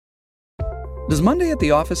Does Monday at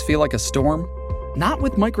the office feel like a storm? Not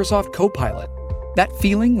with Microsoft Copilot. That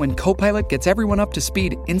feeling when Copilot gets everyone up to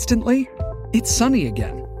speed instantly? It's sunny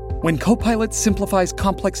again. When Copilot simplifies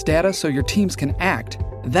complex data so your teams can act,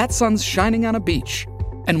 that sun's shining on a beach.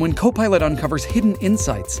 And when Copilot uncovers hidden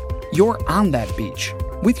insights, you're on that beach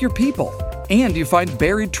with your people, and you find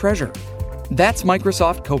buried treasure. That's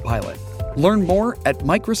Microsoft Copilot. Learn more at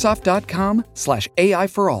Microsoft.com/AI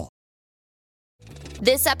for all.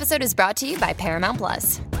 This episode is brought to you by Paramount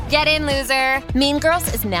Plus. Get in, loser! Mean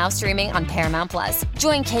Girls is now streaming on Paramount Plus.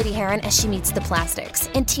 Join Katie Heron as she meets the plastics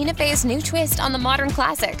in Tina Fey's new twist on the modern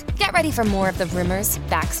classic. Get ready for more of the rumors,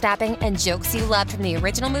 backstabbing, and jokes you loved from the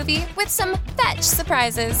original movie with some fetch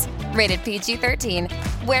surprises. Rated PG-13.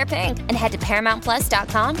 Wear pink and head to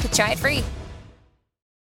ParamountPlus.com to try it free.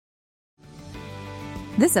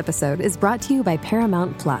 This episode is brought to you by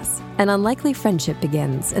Paramount Plus. An unlikely friendship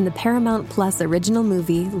begins in the Paramount Plus original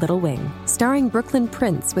movie Little Wing, starring Brooklyn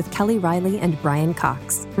Prince with Kelly Riley and Brian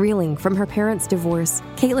Cox. Reeling from her parents' divorce,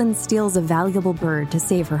 Caitlin steals a valuable bird to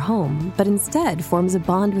save her home, but instead forms a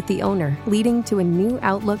bond with the owner, leading to a new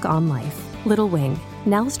outlook on life. Little Wing,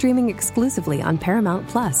 now streaming exclusively on Paramount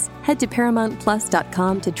Plus. Head to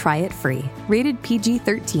ParamountPlus.com to try it free. Rated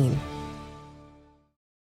PG-13.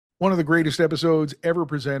 One of the greatest episodes ever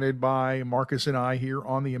presented by Marcus and I here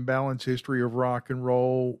on the Imbalanced History of Rock and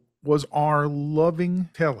Roll was our loving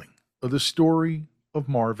telling of the story of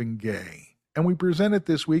Marvin Gaye. And we present it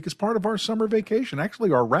this week as part of our summer vacation,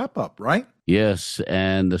 actually our wrap-up, right? Yes,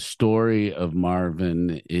 and the story of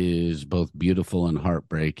Marvin is both beautiful and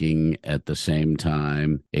heartbreaking at the same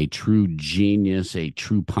time. A true genius, a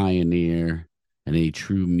true pioneer, and a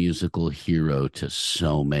true musical hero to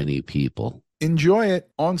so many people. Enjoy it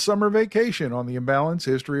on summer vacation on the Imbalanced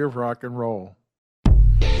History of Rock and Roll.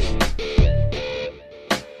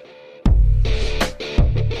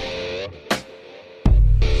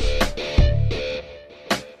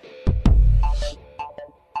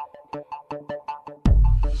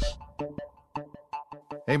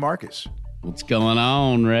 Hey, Marcus. What's going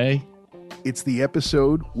on, Ray? It's the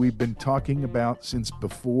episode we've been talking about since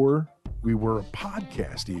before we were a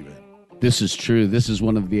podcast even. This is true. This is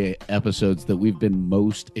one of the episodes that we've been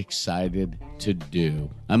most excited to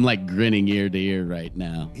do. I'm like grinning ear to ear right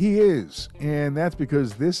now. He is. And that's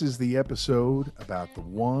because this is the episode about the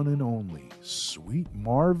one and only sweet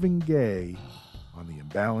Marvin Gaye on the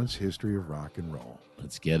Imbalanced History of Rock and Roll.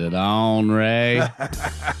 Let's get it on, Ray.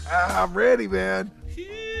 I'm ready, man.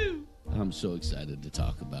 I'm so excited to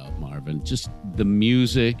talk about Marvin. Just the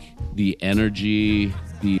music, the energy,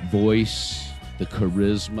 the voice, the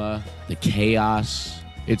charisma, the chaos.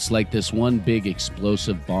 It's like this one big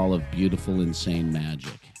explosive ball of beautiful, insane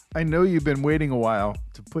magic. I know you've been waiting a while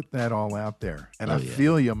to put that all out there, and I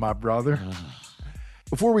feel you, my brother.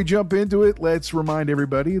 Before we jump into it, let's remind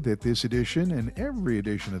everybody that this edition and every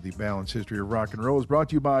edition of the Balanced History of Rock and Roll is brought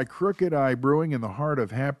to you by Crooked Eye Brewing in the heart of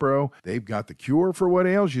Hapro. They've got the cure for what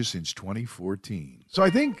ails you since 2014. So I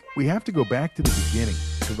think we have to go back to the beginning,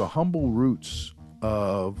 to the humble roots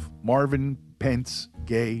of Marvin Pence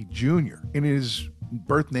Gaye Jr. In his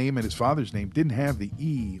birth name and his father's name didn't have the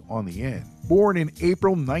E on the end. Born in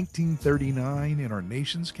April 1939 in our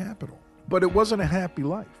nation's capital. But it wasn't a happy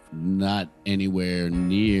life. Not anywhere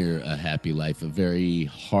near a happy life, a very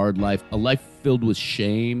hard life, a life filled with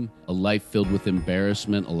shame, a life filled with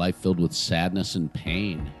embarrassment, a life filled with sadness and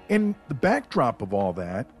pain. And the backdrop of all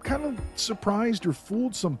that kind of surprised or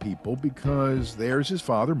fooled some people because there's his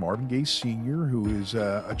father, Marvin Gaye Sr., who is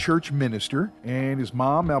a church minister, and his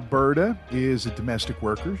mom, Alberta, is a domestic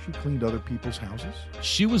worker. She cleaned other people's houses.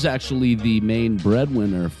 She was actually the main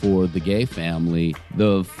breadwinner for the Gaye family.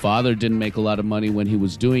 The father didn't make a lot of money when he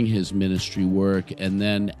was doing his ministry work, and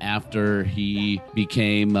then after he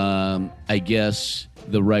became, I guess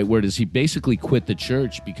the right word is he basically quit the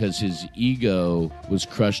church because his ego was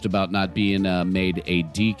crushed about not being made a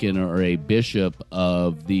deacon or a bishop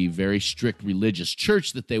of the very strict religious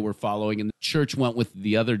church that they were following. And the church went with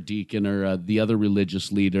the other deacon or the other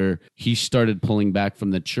religious leader. He started pulling back from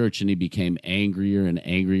the church and he became angrier and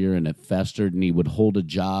angrier, and it festered, and he would hold a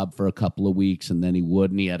job for a couple of weeks and then he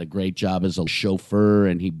wouldn't. He had a great job as a chauffeur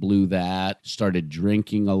and he blew that, started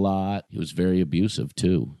drinking a lot. He was very abusive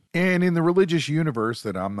too. And in the religious universe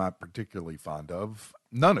that I'm not particularly fond of,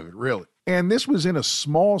 none of it really And this was in a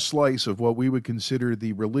small slice of what we would consider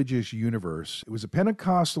the religious universe. It was a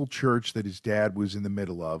Pentecostal church that his dad was in the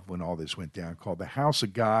middle of when all this went down, called the House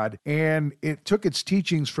of God. And it took its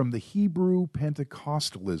teachings from the Hebrew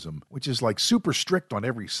Pentecostalism, which is like super strict on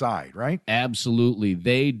every side, right? Absolutely.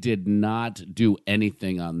 They did not do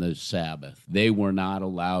anything on the Sabbath. They were not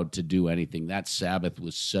allowed to do anything. That Sabbath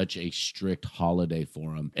was such a strict holiday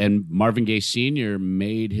for them. And Marvin Gaye Sr.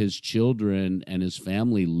 made his children and his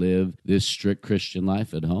family live this strict Christian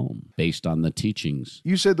life at home based on the teachings.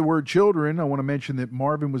 You said the word children. I want to mention that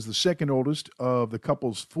Marvin was the second oldest of the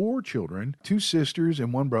couple's 4 children, 2 sisters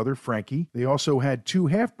and 1 brother, Frankie. They also had 2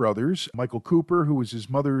 half-brothers, Michael Cooper, who was his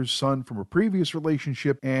mother's son from a previous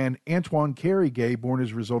relationship, and Antoine Carey Gaye, born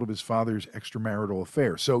as a result of his father's extramarital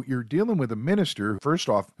affair. So you're dealing with a minister, first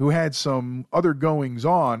off, who had some other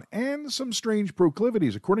goings-on and some strange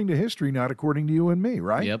proclivities, according to history, not according to you and me,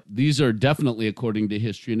 right? Yep. These are definitely according to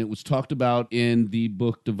history, and it was talked about in the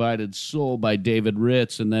book Divided Soul by David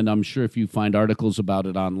Ritz, and then I'm sure if you find articles about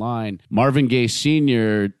it online, Marvin Gaye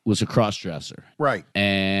Sr. was a cross-dresser. Right.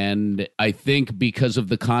 And I think because of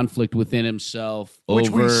the conflict within himself Which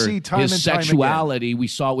over we see time his and time sexuality, we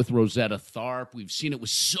saw it with Rosetta Tharpe. We've seen it with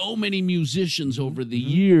so many musicians over the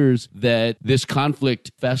years that this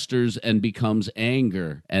conflict festers and becomes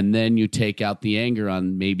anger. And then you take out the anger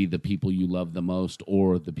on maybe the people you love the most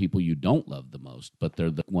or the people you don't love the most, but they're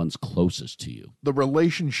the ones closest to you. The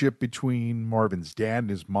relationship between Marvin's dad and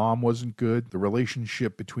his mom wasn't good. The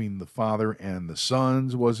relationship between the father and the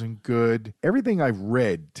sons wasn't good. Everything I've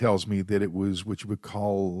read tells me that it was what you would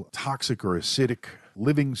call toxic or acidic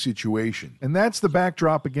living situation. And that's the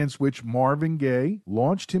backdrop against which Marvin Gaye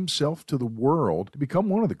launched himself to the world to become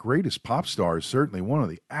one of the greatest pop stars, certainly one of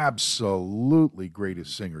the absolutely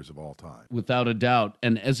greatest singers of all time. Without a doubt.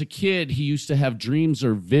 And as a kid, he used to have dreams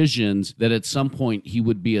or visions that at some point he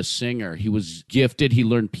would be a singer. He was gifted. He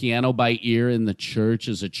learned piano by ear in the church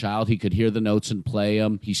as a child. He could hear the notes and play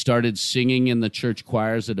them. He started singing in the church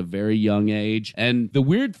choirs at a very young age. And the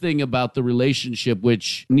weird thing about the relationship,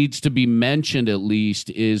 which needs to be mentioned at least,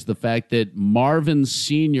 is the fact that Marvin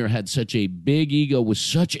Sr. had such a big ego, was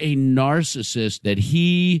such a narcissist that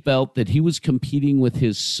he felt that he was competing with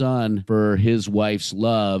his son for his wife's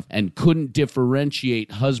love and couldn't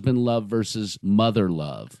differentiate husband love versus mother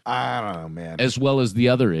love. I don't know, man. As well as the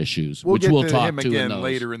other issues, We'll which get we'll to talk him to again in those.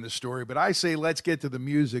 later in the story, but I say let's get to the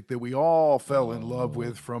music that we all fell in love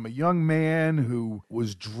with from a young man who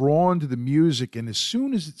was drawn to the music, and as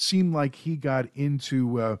soon as it seemed like he got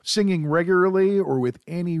into singing regularly or with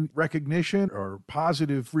any recognition or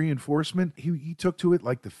positive reinforcement, he took to it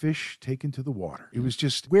like the fish taken to the water. It was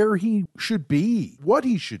just where he should be, what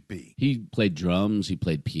he should be. He played drums, he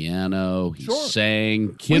played piano, he Sure.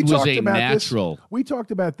 sang. Kid was a natural. We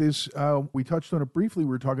talked about this. We touched on it briefly. We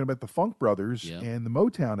were talking about the Funk Brothers and the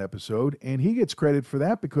Motown episode, and he gets credit for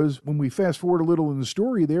that because when we fast forward a little in the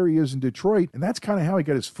story, there he is in Detroit, and that's kind of how he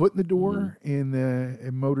got his foot in the door in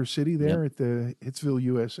Motor City there at the Hitsville,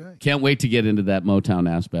 USA. Can't wait to get into that Motown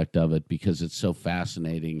aspect of it because it's so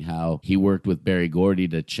fascinating how he worked with Berry Gordy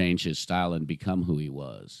to change his style and become who he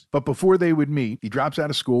was. But before they would meet, he drops out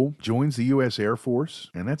of school, joins the U.S. Air Force,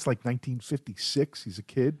 and that's like 1956. He's a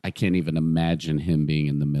kid. I can't even imagine him being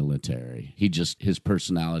in the military. His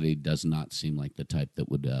personality does not seem like the type that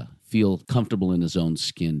would feel comfortable in his own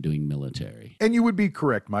skin doing military. And you would be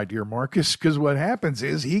correct, my dear Marcus, because what happens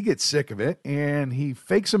is he gets sick of it and he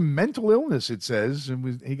fakes a mental illness, it says,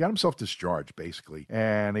 and he got himself discharged, basically.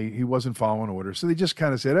 And he wasn't following orders. So they just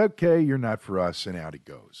kind of said, okay, you're not for us, and out he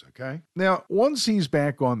goes, okay? Now, once he's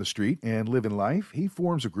back on the street and living life, he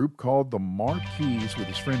forms a group called the Marquis with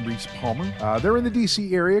his friend Reese Palmer. They're in the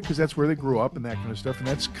D.C. area because that's where they grew up and that kind of stuff, and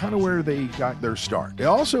that's kind of where they got their start. They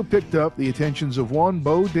also picked up the attentions of one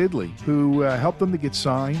Bo Diddley, who helped them to get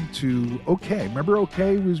signed to OK. Remember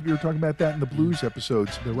OK? We were talking about that in the blues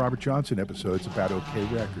episodes, the Robert Johnson episodes about OK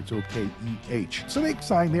Records, OKEH. So they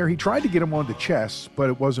signed there. He tried to get him onto Chess, but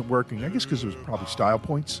it wasn't working, I guess because it was probably style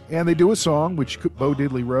points. And they do a song, which Bo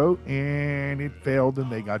Diddley wrote, and it failed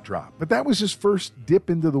and they got dropped. But that was his first dip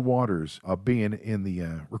into the waters of being in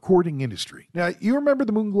the recording industry. Now, you remember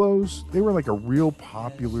the Moonglows? They were like a real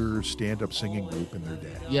popular stand-up singing group in their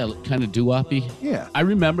day. Yeah, kind of doo-woppy. Yeah. I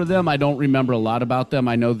remember them. I don't remember a lot about them.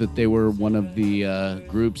 I know that they were one of the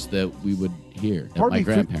groups that we would here at my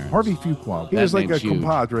grandparents. Harvey Fuqua. He That was like a name's huge.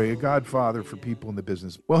 compadre, a godfather for people in the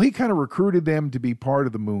business. Well, he kind of recruited them to be part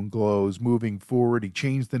of the Moon Glows moving forward. He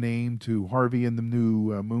changed the name to Harvey and the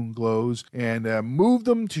New Moon Glows and moved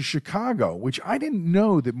them to Chicago, which I didn't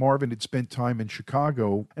know that Marvin had spent time in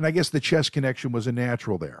Chicago. And I guess the Chess connection was a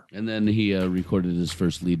natural there. And then he recorded his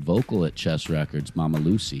first lead vocal at Chess Records, Mama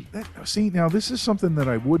Lucy. See, now this is something that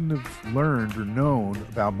I wouldn't have learned or known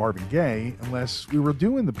about Marvin Gaye unless we were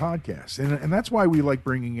doing the podcast. And that's why we like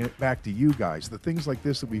bringing it back to you guys, the things like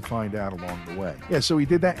this that we find out along the way. Yeah, so he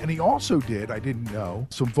did that. And he also did, I didn't know,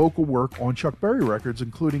 some vocal work on Chuck Berry records,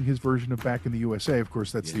 including his version of Back in the USA. Of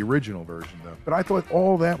course, that's the original version, though. But I thought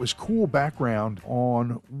all that was cool background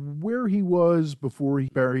on where he was before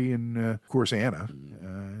Berry and, of course, Anna.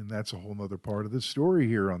 And that's a whole other part of the story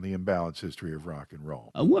here on the Imbalanced History of Rock and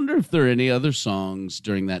Roll. I wonder if there are any other songs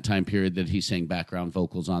during that time period that he sang background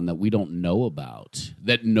vocals on that we don't know about,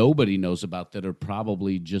 that nobody knows about, that are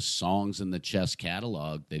probably just songs in the Chess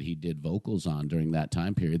catalog that he did vocals on during that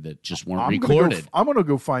time period that just weren't recorded. I'm going to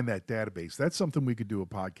go find that database. That's something we could do a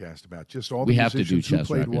podcast about. Just all the We have to do musicians who Chess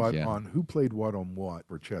played records, what yeah. on who played what on what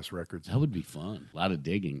for Chess Records. That would be fun. A lot of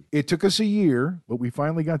digging. It took us a year, but we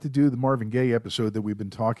finally got to do the Marvin Gaye episode that we've been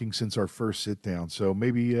talking since our first sit down. So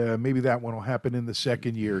maybe that one will happen in the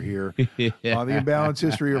second year here on the Imbalanced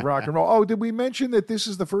History of Rock and Roll. Oh, did we mention that this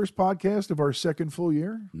is the first podcast of our second full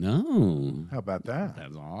year? No. How about that?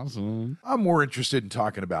 That's awesome. I'm more interested in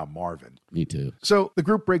talking about Marvin. Me too. So the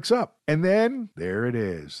group breaks up, and then there it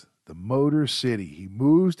is. The Motor City. He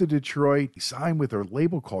moves to Detroit. He signed with a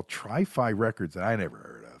label called Tri-Fi Records that I never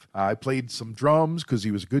heard of. I played some drums because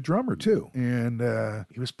he was a good drummer too. And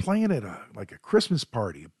he was playing at a Christmas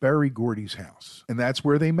party at Berry Gordy's house. And that's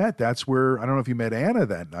where they met. That's where, I don't know if you met Anna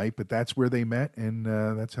that night, but that's where they met, and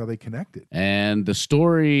that's how they connected. And the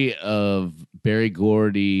story of Berry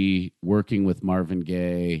Gordy working with Marvin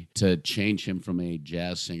Gaye to change him from a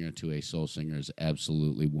jazz singer to a soul singer is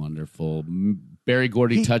absolutely wonderful. Barry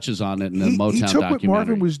Gordy touches on it in the Motown He took documentary. what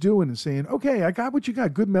Marvin was doing and saying, okay, I got what you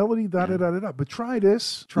got. Good melody, da-da-da-da-da. But try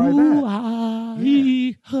this, try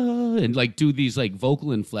that. And like do these like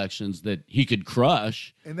vocal inflections that he could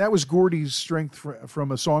crush. And that was Gordy's strength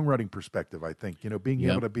from a songwriting perspective, I think. Being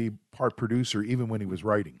able to be part producer even when he was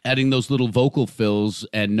writing. Adding those little vocal fills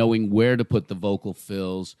and knowing where to put the vocal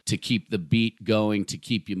fills to keep the beat going, to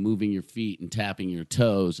keep you moving your feet and tapping your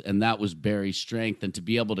toes. And that was Barry's strength. And to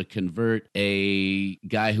be able to convert a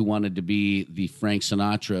guy who wanted to be the Frank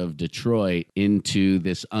Sinatra of Detroit into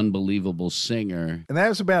this unbelievable singer. And that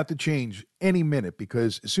was about to change any minute,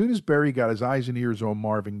 because as soon as Berry got his eyes and ears on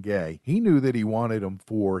Marvin Gaye, he knew that he wanted him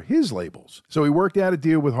for his labels. So he worked out a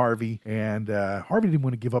deal with Harvey, and Harvey didn't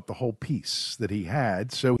want to give up the whole piece that he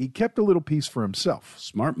had, so he kept a little piece for himself.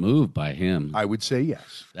 Smart move by him. I would say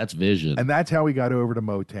yes. That's vision. And that's how he got over to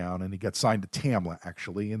Motown, and he got signed to Tamla,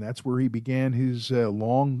 actually, and that's where he began his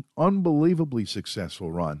long, unbelievably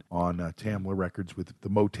successful run on Tamla Records with the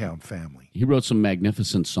Motown family. He wrote some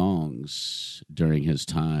magnificent songs during his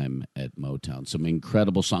time at Motown. Some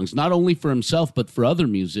incredible songs, not only for himself, but for other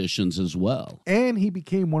musicians as well. And he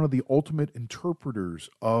became one of the ultimate interpreters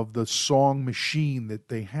of the song machine that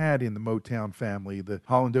they had in the Motown family, the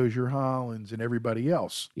Holland Dozier Hollands and everybody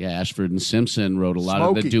else. Yeah, Ashford and Simpson wrote a lot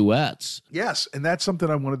Smokey. of the duets. Yes, and that's something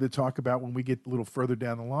I wanted to talk about when we get a little further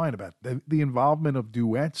down the line, about the involvement of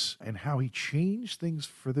duets and how he changed things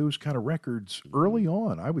for those kind of records early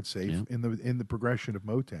on, I would say, in the progression of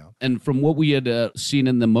Motown. And from what we had seen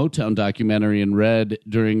in the Motown documentary and read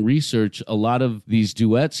during research, a lot of these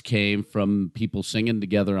duets came from people singing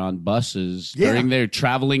together on buses during their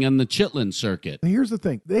traveling on the Chitlin circuit. Here's the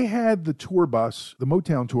thing. They had the tour bus, the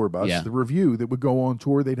Motown tour bus, the Review, that would go on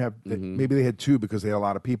tour. They'd have, maybe they had two because they had a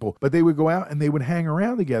lot of people, but they would go out and they would hang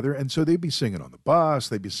around together. And so they'd be singing on the bus.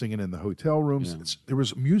 They'd be singing in the hotel rooms. There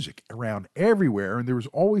was music around everywhere, and there was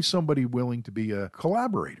always somebody willing to be a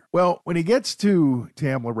collaborator. Well, when he gets to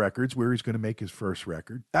Tamla Records, where he's going to make his first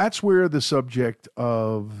record, that's where the subject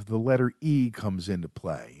of the letter E comes into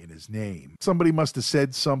play in his name. Somebody must have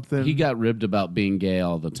said something. He got ribbed about being gay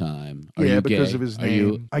all the time. Because gay? of his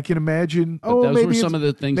name. I can imagine. Those maybe were some of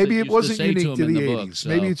the things maybe that it used wasn't to say unique to him the in the 80s. book, so.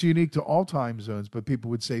 Maybe it's unique to all time zones, but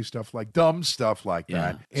people would say stuff like dumb stuff like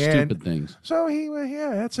that. Stupid things. So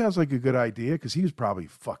that sounds like a good idea, because he was probably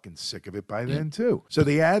fucking sick of it by then too. So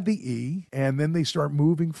they add the E, and then they start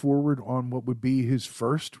moving forward on what would be his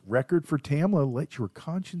first record for Tamla, Let Your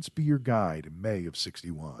Conscience Be Your Guide, in May of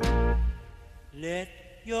 '61. Let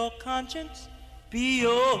your conscience be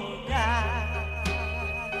your guide.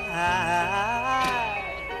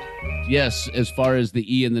 Yes, as far as the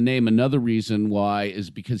E in the name, another reason why is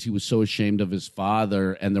because he was so ashamed of his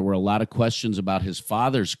father, and there were a lot of questions about his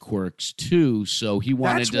father's quirks too, so he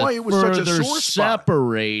wanted That's why to it was such a further sore spot.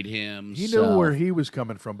 separate him. He knew where he was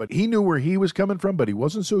coming from, but he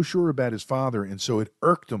wasn't so sure about his father, and so it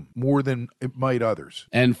irked him more than it might others.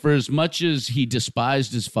 And for as much as he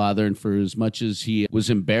despised his father, and for as much as he was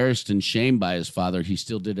embarrassed and shamed by his father, he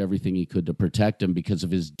still did everything he could to protect him because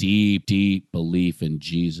of his deep, deep belief in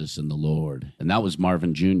Jesus and the Lord. And that was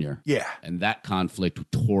Marvin Jr. Yeah. And that conflict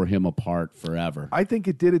tore him apart forever. I think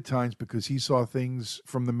it did at times because he saw things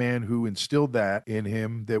from the man who instilled that in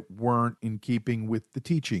him that weren't in keeping with the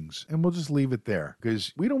teachings. And we'll just leave it there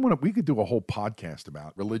because we could do a whole podcast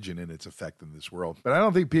about religion and its effect in this world, but I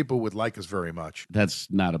don't think people would like us very much.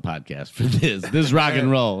 That's not a podcast for this. This is rock and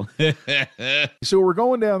roll. So we're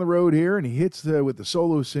going down the road here, and he hits with the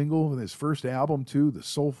solo single with his first album too, The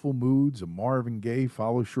Soulful Moods of Marvin Gaye,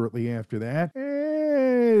 follows shortly after that.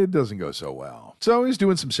 It doesn't go so well. So he's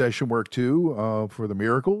doing some session work too for the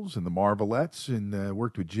Miracles and the Marvelettes, and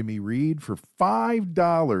worked with Jimmy Reed for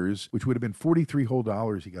 $5, which would have been $43 whole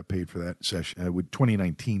dollars. He got paid for that session with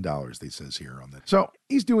 $2019. They says here on that. So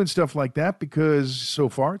he's doing stuff like that because so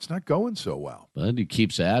far it's not going so well. But he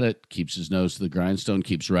keeps at it, keeps his nose to the grindstone,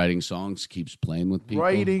 keeps writing songs, keeps playing with people.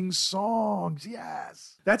 Writing songs,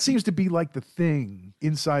 yes. That seems to be like the thing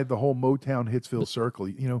inside the whole Motown Hitsville circle.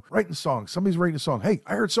 You know, writing songs. Somebody's writing a song. Hey,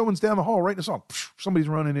 I heard someone's down the hall writing a song. Somebody's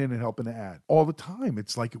running in and helping to add. All the time.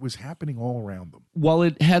 It's like it was happening all around them. While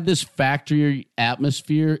it had this factory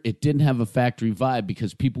atmosphere, it didn't have a factory vibe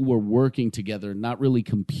because people were working together, not really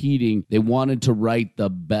competing. They wanted to write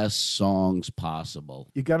the best songs possible.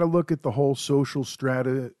 You got to look at the whole social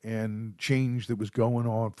strata and change that was going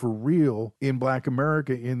on for real in Black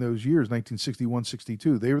America in those years, 1961,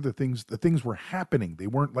 62. They were the things were happening. They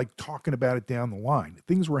weren't like talking about it down the line.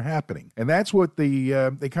 Things were happening. And that's what they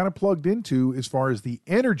kind of plugged into as far as the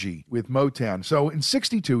energy with Motown. So in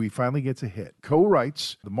 62, he finally gets a hit.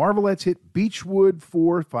 Co-writes the Marvelettes hit Beechwood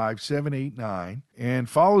 4, 5, 7, 8, 9, and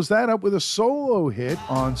follows that up with a solo hit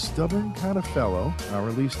on Stubborn Kind of Fellow,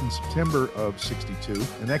 released in September of 62.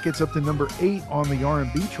 And that gets up to number 8 on the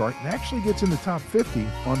R&B chart and actually gets in the top 50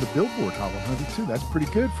 on the Billboard Hot 100 too. That's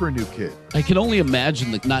pretty good for a new kid. I can only imagine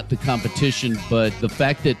not the competition, but the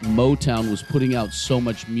fact that Motown was putting out so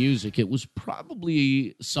much music, it was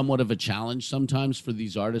probably somewhat of a challenge sometimes for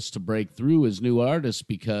these artists to break through as new artists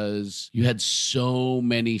because you had so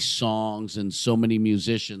many songs and so many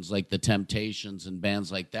musicians like the Temptations and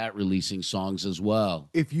bands like that releasing songs as well.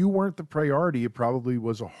 If you weren't the priority, it probably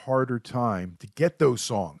was a harder time to get those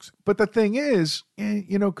songs. But the thing is,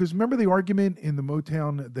 because remember the argument in the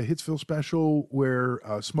Motown, the Hitsville special where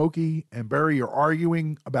Smokey and Barry are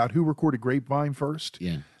arguing about who recorded Grapevine first?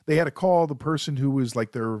 Yeah. They had to call the person who was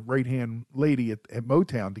like their right-hand lady at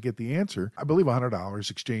Motown to get the answer. I believe $100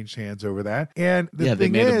 exchanged hands over that. And the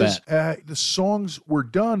thing is, the songs were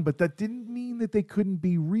done, but that didn't mean that they couldn't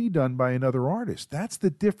be redone by another artist. That's the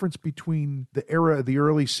difference between the era of the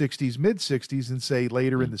early 60s, mid-60s, and say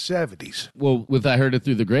later in the 70s. Well, with I Heard It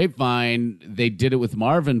Through the Grapevine, they did it with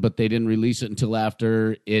Marvin, but they didn't release it until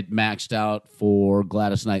after it maxed out for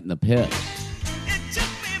Gladys Knight and the Pips.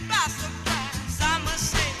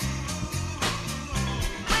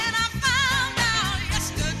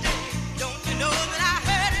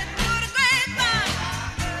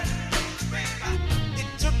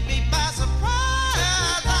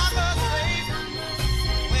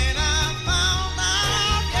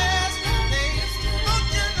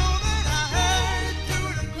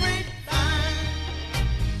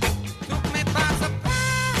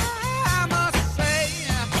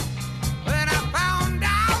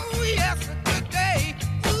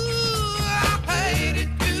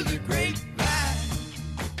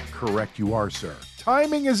 Correct you are, sir.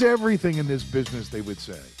 Timing is everything in this business, they would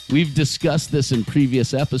say. We've discussed this in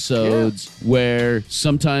previous episodes where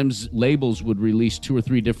sometimes labels would release 2 or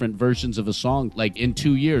 3 different versions of a song. Like in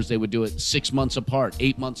 2 years, they would do it 6 months apart,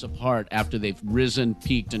 8 months apart after they've risen,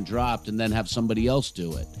 peaked, and dropped, and then have somebody else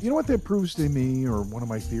do it. You know what that proves to me, or one of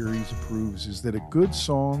my theories proves, is that a good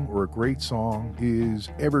song or a great song is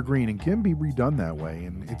evergreen and can be redone that way.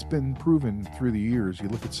 And it's been proven through the years. You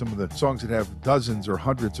look at some of the songs that have dozens or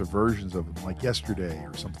hundreds of versions of them, like Yesterday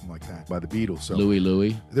or something like that by the Beatles. So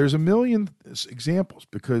Louie. There's a million examples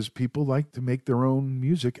because people like to make their own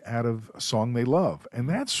music out of a song they love. And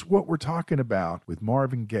that's what we're talking about with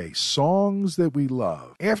Marvin Gaye, songs that we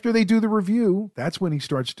love. After they do the review, that's when he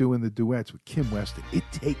starts doing the duets with Kim Weston. It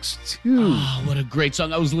Takes Two. Oh, what a great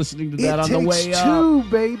song. I was listening to that on the way up. It Takes Two,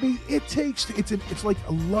 baby. It takes two. It's like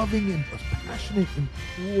a loving and a passionate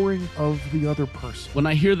imploring of the other person. When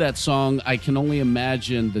I hear that song, I can only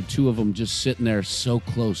imagine the two of them just sitting there so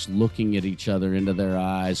close, looking at each other into their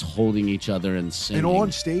eyes, holding each other and singing. And on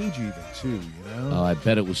stage even, too, you know? Oh, I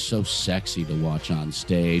bet it was so sexy to watch on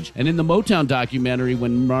stage. And in the Motown documentary,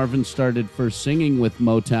 when Marvin started first singing with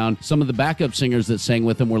Motown, some of the backup singers that sang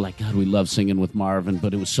with him were like, God, we love singing with Marvin,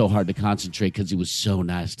 but it was so hard to concentrate because he was so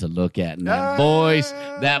nice to look at. And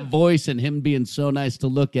that voice and him being so nice to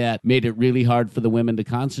look at made it really hard for the women to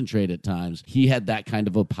concentrate at times. He had that kind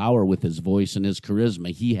of a power with his voice and his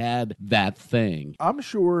charisma. He had that thing. I'm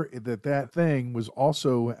sure that thing was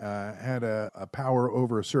also had a power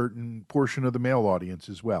over a certain portion of the male audience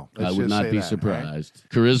as well. I would not be surprised.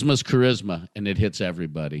 Right? Charisma's charisma, and it hits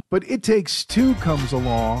everybody. But It Takes Two comes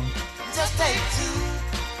along. Just take two.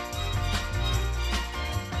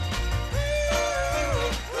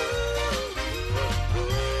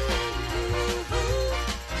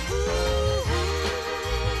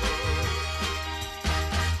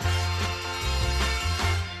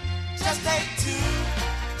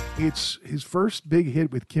 It's his first big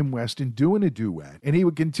hit with Kim Weston doing a duet, and he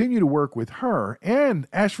would continue to work with her and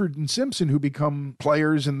Ashford and Simpson, who become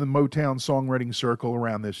players in the Motown songwriting circle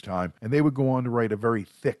around this time, and they would go on to write a very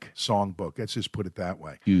thick songbook. Let's just put it that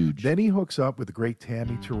way. Huge. Then he hooks up with the great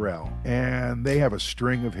Tammy Terrell, and they have a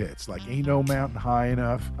string of hits like Ain't No Mountain High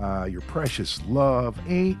Enough, Your Precious Love,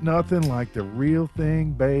 Ain't Nothing Like the Real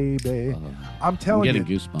Thing, Baby. I'm telling you. I'm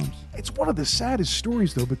getting goosebumps. It's one of the saddest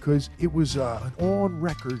stories, though, because it was an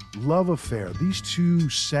on-record love affair. These two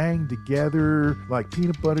sang together like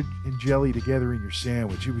peanut butter and jelly together in your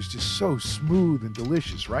sandwich. It was just so smooth and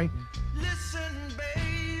delicious, right? Listen,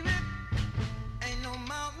 baby, ain't no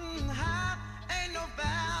mountain high, ain't no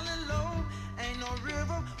valley low, ain't no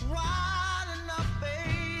river wide enough,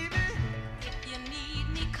 baby. If you need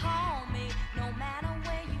me, call me, no matter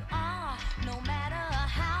where you are, no matter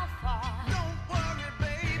how far. Don't worry,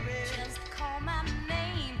 baby. Just call my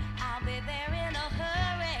name, I'll be there in a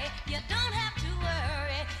hurry. You don't have to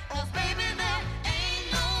worry, 'cause baby, there ain't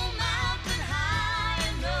no mountain high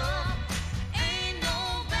enough, ain't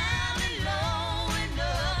no valley low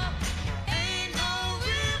enough, ain't no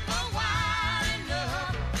river wide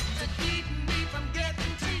enough to keep me from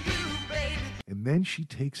getting to you, baby. And then she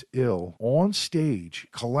takes ill on stage,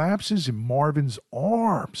 collapses in Marvin's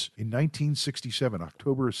arms in 1967,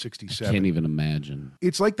 October of 67. Can't even imagine.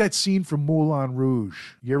 It's like that scene from Moulin Rouge.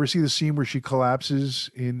 You ever see the scene where she collapses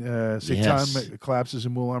in collapses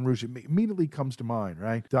in Moulin Rouge? It immediately comes to mind,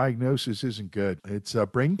 right? Diagnosis isn't good. It's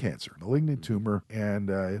brain cancer, malignant tumor, and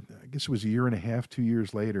I guess it was a year and a half, 2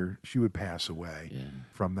 years later, she would pass away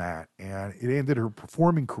from that. And it ended her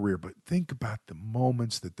performing career. But think about the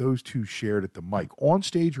moments that those two shared at the mic, on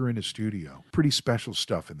stage or in a studio. Pretty special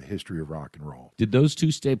stuff in the history of rock and roll. Did those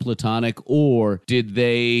two stay platonic, or did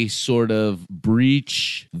they sort of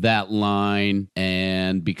breach that line,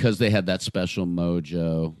 and because they had that special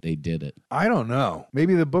mojo, they did it? I don't know.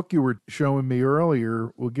 Maybe the book you were showing me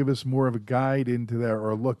earlier will give us more of a guide into that,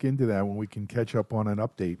 or a look into that, when we can catch up on an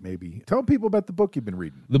update, maybe. Tell people about the book you've been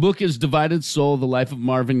reading. The book is Divided Soul, The Life of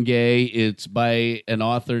Marvin Gaye. It's by an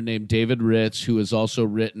author named David Ritz, who has also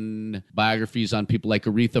written biographies on people like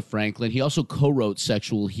Aretha Franklin. He also co-wrote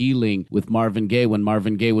Sexual Healing with Marvin Gaye when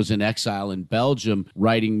Marvin Gaye was in exile in Belgium,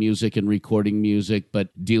 writing music and recording music, but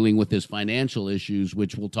dealing with his financial issues,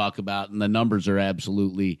 which we'll talk about. And the numbers are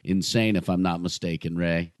absolutely insane, if I'm not mistaken,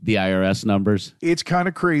 Ray. The IRS numbers. It's kind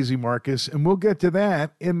of crazy, Marcus, and we'll get to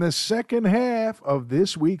that in the second half of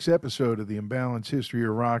this week's episode of the Imbalanced History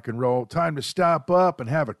of Rock and Roll. Time to stop up and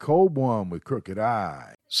have a cold one with Crooked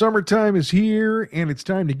Eye. Summertime is here, and it's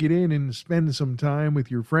time to get in and spend some time with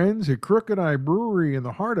your friends at Crooked Eye Brewery in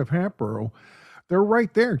the heart of Hatboro. They're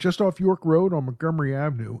right there, just off York Road on Montgomery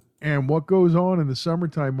Avenue. And what goes on in the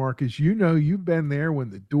summertime, Marcus, you know, you've been there when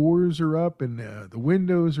the doors are up and the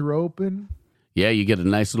windows are open. Yeah, you get a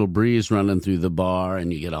nice little breeze running through the bar,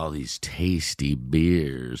 and you get all these tasty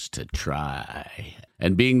beers to try.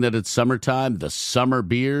 And being that it's summertime, the summer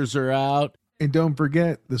beers are out. And don't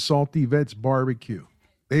forget the Salty Vets Barbecue.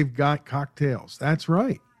 They've got cocktails. That's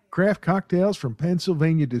right. Craft cocktails from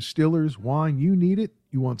Pennsylvania distillers. Wine, you need it.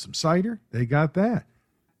 You want some cider? They got that.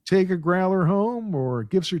 Take a growler home or a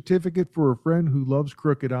gift certificate for a friend who loves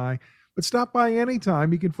Crooked Eye. But stop by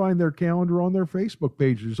anytime. You can find their calendar on their Facebook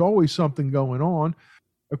page. There's always something going on.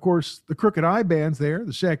 Of course, the Crooked Eye Band's there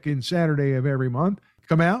the second Saturday of every month.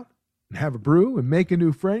 Come out and have a brew and make a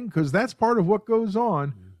new friend, because that's part of what goes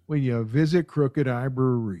on when you visit Crooked Eye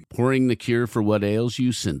Brewery. Pouring the cure for what ails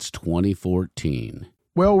you since 2014.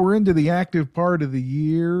 Well, we're into the active part of the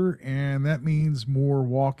year, and that means more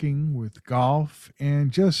walking with golf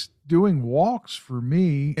and just doing walks for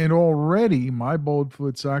me. And already my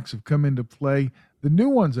Boldfoot socks have come into play. The new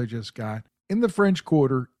ones I just got in the French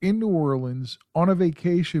Quarter in New Orleans on a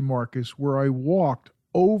vacation, Marcus, where I walked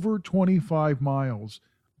over 25 miles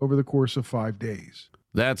over the course of 5 days.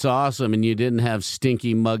 That's awesome. And you didn't have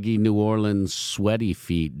stinky, muggy New Orleans sweaty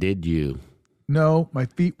feet, did you? No, my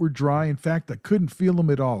feet were dry. In fact, I couldn't feel them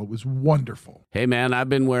at all. It was wonderful. Hey, man, I've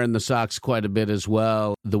been wearing the socks quite a bit as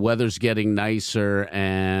well. The weather's getting nicer,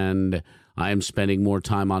 and I'm spending more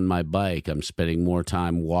time on my bike. I'm spending more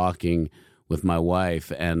time walking with my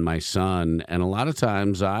wife and my son. And a lot of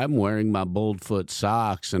times I'm wearing my Boldfoot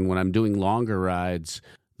socks, and when I'm doing longer rides,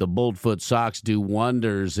 the Boldfoot socks do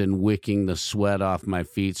wonders in wicking the sweat off my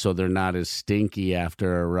feet so they're not as stinky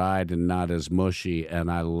after a ride and not as mushy,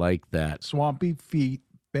 and I like that. Swampy feet,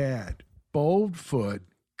 bad. Boldfoot,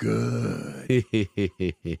 good.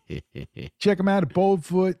 Check them out at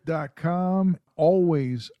boldfoot.com.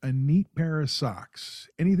 Always a neat pair of socks.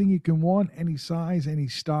 Anything you can want, any size, any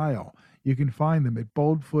style. You can find them at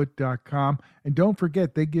boldfoot.com. And don't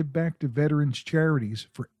forget, they give back to veterans charities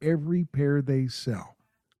for every pair they sell.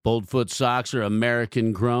 Boldfoot socks are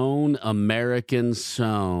American grown, American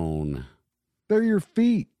sewn. They're your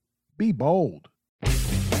feet. Be bold.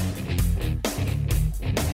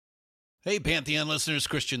 Hey, Pantheon listeners,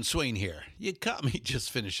 Christian Swain here. You caught me just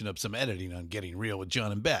finishing up some editing on Getting Real with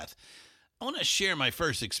John and Beth. I want to share my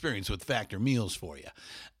first experience with Factor meals for you.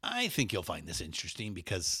 I think you'll find this interesting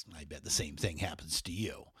because I bet the same thing happens to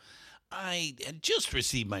you. I had just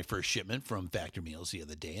received my first shipment from Factor Meals the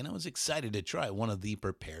other day, and I was excited to try one of the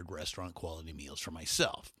prepared restaurant quality meals for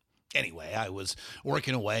myself. Anyway, I was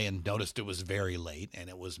working away and noticed it was very late, and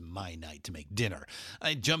it was my night to make dinner.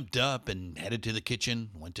 I jumped up and headed to the kitchen,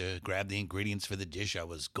 went to grab the ingredients for the dish I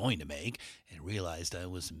was going to make, and realized I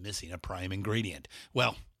was missing a prime ingredient.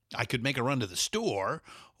 Well, I could make a run to the store,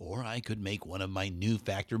 or I could make one of my new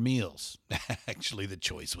Factor meals. Actually, the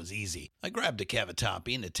choice was easy. I grabbed a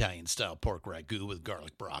cavatappi, an Italian-style pork ragu with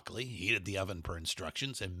garlic broccoli, heated the oven per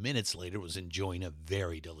instructions, and minutes later was enjoying a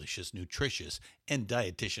very delicious, nutritious, and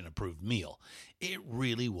dietitian-approved meal. It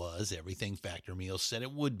really was everything Factor Meals said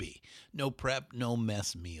it would be. No prep, no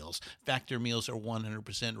mess meals. Factor Meals are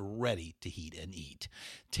 100% ready to heat and eat.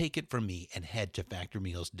 Take it from me and head to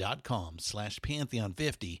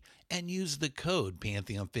factormeals.com/Pantheon50 and use the code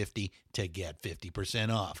Pantheon50 to get 50%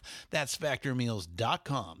 off. That's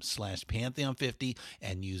factormeals.com/Pantheon50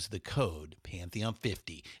 and use the code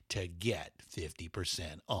Pantheon50 to get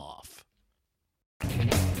 50% off.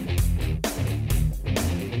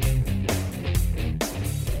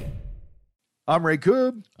 I'm Ray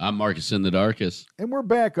Coob. I'm Marcus in the Darkest. And we're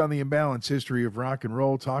back on the Imbalanced History of Rock and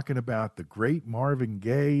Roll, talking about the great Marvin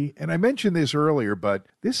Gaye. And I mentioned this earlier, but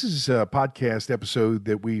this is a podcast episode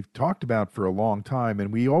that we've talked about for a long time.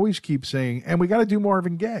 And we always keep saying, and we got to do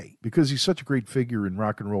Marvin Gaye because he's such a great figure in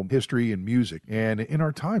rock and roll history and music. And in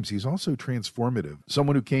our times, he's also transformative.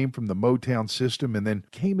 Someone who came from the Motown system and then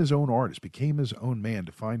became his own artist, became his own man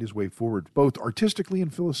to find his way forward, both artistically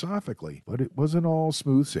and philosophically. But it wasn't all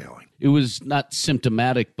smooth sailing. It was not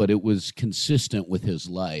symptomatic, but it was consistent with his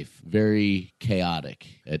life. Very chaotic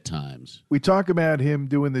at times. We talk about him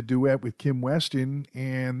doing the duet with Kim Weston,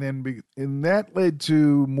 and that led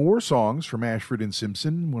to more songs from Ashford and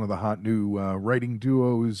Simpson, one of the hot new writing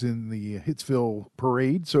duos in the Hitsville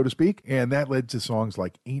parade, so to speak. And that led to songs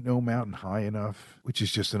like Ain't No Mountain High Enough, which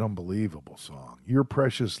is just an unbelievable song. Your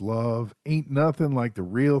Precious Love, Ain't Nothing Like the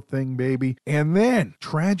Real Thing, Baby. And then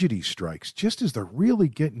tragedy strikes just as they're really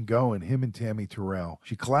getting going, him and Tammy Terrell.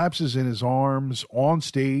 She collapses in his arms on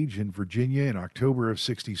stage in Virginia in October of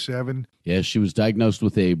 1967. Yeah, she was diagnosed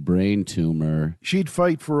with a brain tumor. She'd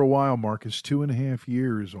fight for a while, Marcus, 2.5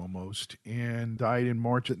 years almost, and died in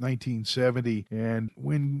March of 1970. And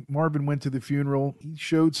when Marvin went to the funeral, he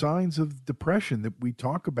showed signs of depression that we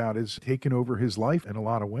talk about as taken over his life in a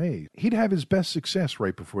lot of ways. He'd have his best success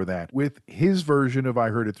right before that, with his version of I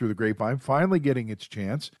Heard It Through the Grapevine finally getting its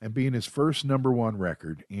chance and being his first #1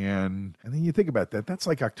 record. And then you think about that, that's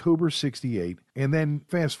like October 68. And then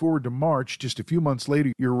fast forward to March, just a few months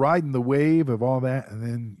later, you're riding the wave of all that, and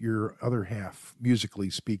then your other half, musically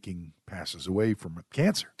speaking, passes away from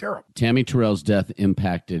cancer. Terrible. Tammy Terrell's death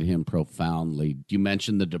impacted him profoundly. You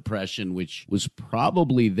mentioned the depression, which was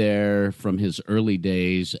probably there from his early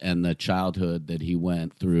days and the childhood that he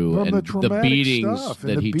went through, From and the traumatic beatings stuff,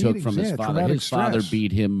 that and he the took from beatings, his yeah, father. traumatic His father stress.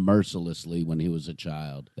 beat him mercilessly when he was a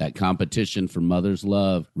child. That competition for mother's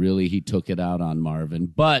love, really, he took it out on Marvin.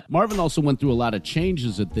 But Marvin also went through a lot of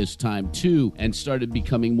changes at this time, too, and started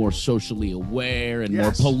becoming more socially aware and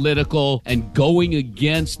more political and going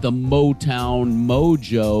against the Motown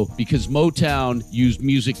mojo, because Motown used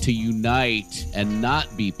music to unite and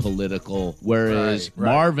not be political, whereas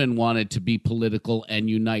Marvin wanted to be political and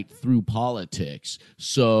unite through politics.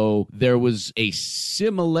 So there was a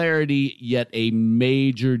similarity, yet a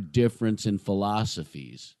major difference in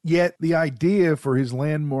philosophies. Yet the idea for his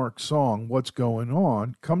landmark song, What's Going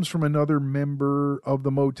On, comes from another member of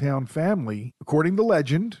the Motown family. According to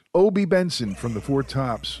legend, Obie Benson from the Four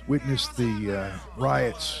Tops witnessed the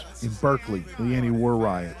riots in Berkeley, the anti-war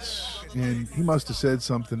riots. And he must have said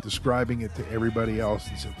something describing it to everybody else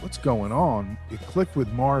and said, what's going on? It clicked with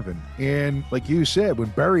Marvin. And like you said, when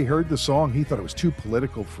Barry heard the song, he thought it was too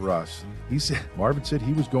political for us. And he said, Marvin said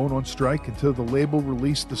he was going on strike until the label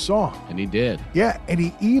released the song. And he did. Yeah, and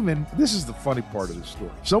he even, this is the funny part of the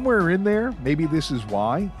story. Somewhere in there, maybe this is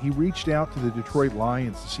why, he reached out to the Detroit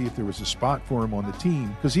Lions to see if there was a spot for him on the team,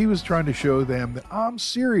 because he was trying to show them that I'm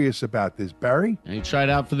serious about this, Barry. And he tried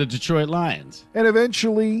out for the Detroit Lions. And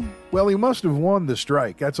eventually, well, he must have won the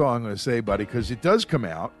strike. That's all I'm going to say, buddy, because it does come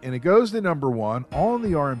out, and it goes to number one on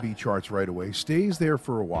the R&B charts right away, stays there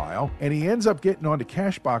for a while, and he ends up getting on the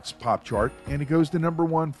Cashbox Pop chart, and it goes to number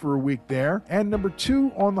one for a week there, and number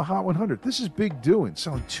two on the Hot 100. This is big doing,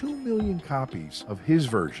 selling 2 million copies of his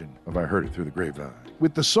version of I Heard It Through the Grapevine,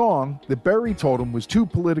 with the song that Barry told him was too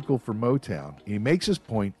political for Motown. He makes his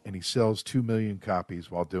point, and he sells 2 million copies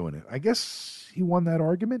while doing it. I guess he won that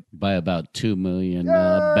argument by about 2 million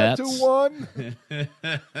bets. 2-1.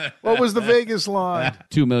 What was the Vegas line?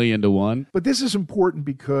 2 million to 1. But this is important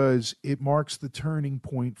because it marks the turning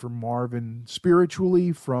point for Marvin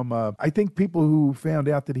spiritually. From I think people who found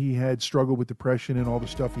out that he had struggled with depression and all the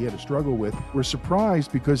stuff he had to struggle with were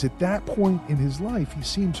surprised, because at that point in his life he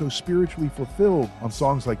seemed so spiritually fulfilled on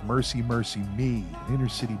songs like Mercy, Mercy Me, Inner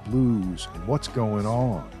City Blues, and What's Going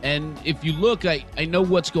On. And if you look, I know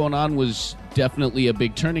What's Going On was definitely a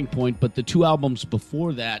big turning point, but the two albums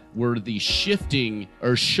before that were the shifting,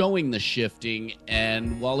 or showing the shifting,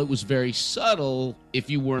 and while it was very subtle, if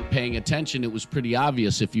you weren't paying attention, it was pretty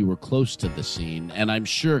obvious if you were close to the scene. And I'm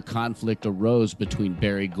sure conflict arose between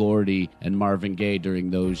Berry Gordy and Marvin Gaye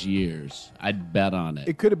during those years. I'd bet on it.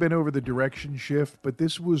 It could have been over the direction shift, but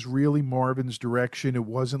this was really Marvin's direction. It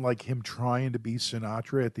wasn't like him trying to be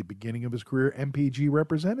Sinatra at the beginning of his career. MPG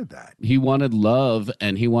represented that. He wanted love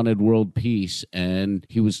and he wanted world peace, and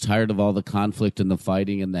he was tired of all the conflict and the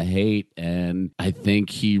fighting and the hate, and I think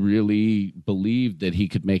he really believed that he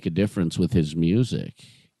could make a difference with his music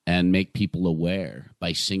and make people aware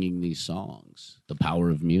by singing these songs. The power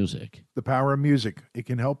of music. The power of music. It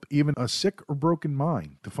can help even a sick or broken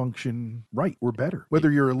mind to function right or better,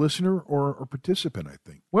 whether you're a listener or a participant, I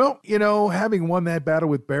think. Well, you know, having won that battle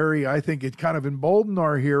with Barry, I think it kind of emboldened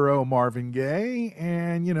our hero, Marvin Gaye.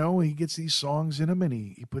 And, you know, he gets these songs in him and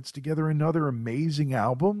he puts together another amazing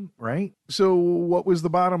album, right? So what was the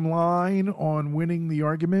bottom line on winning the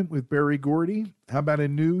argument with Berry Gordy? How about a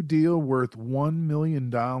new deal worth $1 million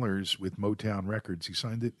with Motown Records? He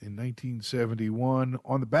signed it in 1971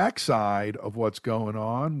 on the backside of What's Going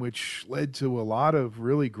On, which led to a lot of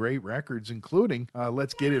really great records, including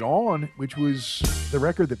Let's Get It On, which was the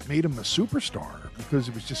record that made him a superstar because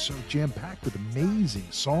it was just so jam-packed with amazing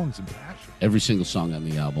songs and passion. Every single song on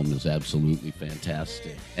the album is absolutely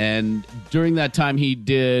fantastic. And during that time, he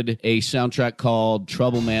did a soundtrack called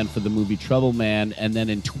Trouble Man for the movie Trouble Man. And then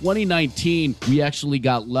in 2019, we actually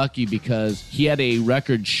got lucky because he had a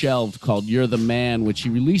record shelved called You're the Man, which he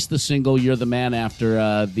released the single You're the Man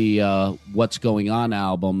after the What's Going On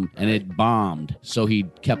album, and it bombed. So he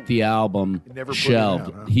kept the album shelved.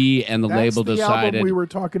 Out, huh? He and the label That's the decided. album we were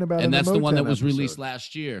talking about, and that's the one that was episode. released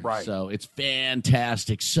last year. Right. So it's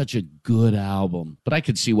fantastic. Such a good album. But I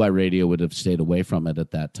could see why radio would have stayed away from it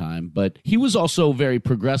at that time. But he was also very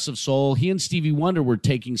progressive soul. He and Stevie Wonder were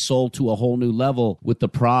taking soul to a whole new level with the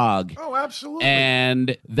prog. Oh, absolutely.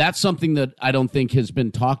 And that's something that I don't think has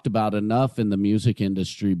been talked about enough in the music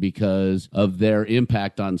industry because of of their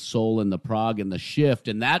impact on soul and the prog and the shift,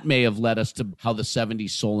 and that may have led us to how the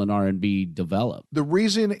 70s soul and R&B developed. The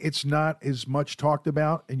reason it's not as much talked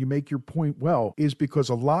about, and you make your point well, is because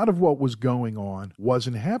a lot of what was going on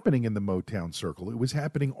wasn't happening in the Motown circle. It was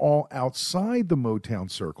happening all outside the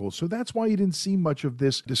Motown circle. So that's why you didn't see much of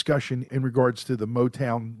this discussion in regards to the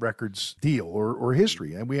Motown Records deal or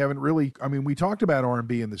history. And we haven't really, I mean, we talked about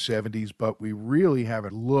R&B in the 70s, but we really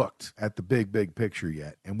haven't looked at the big picture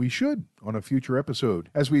yet. And we should on a future episode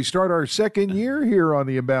as we start our second year here on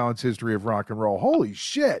the Imbalanced History of Rock and Roll. Holy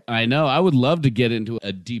shit. I know. I would love to get into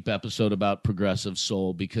a deep episode about progressive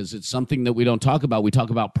soul because it's something that we don't talk about. We talk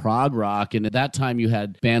about prog rock, and at that time you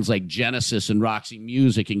had bands like Genesis and Roxy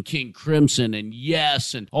Music and King Crimson and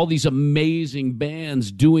Yes and all these amazing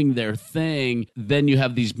bands doing their thing. Then you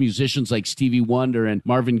have these musicians like Stevie Wonder and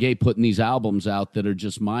Marvin Gaye putting these albums out that are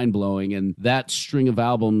just mind-blowing, and that string of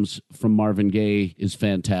albums from Marvin Gaye is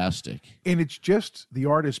fantastic. And it's just the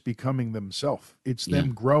artist becoming themselves. It's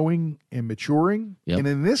them growing and maturing. Yep. And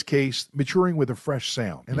in this case, maturing with a fresh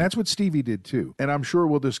sound. And that's what Stevie did too. And I'm sure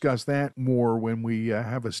we'll discuss that more when we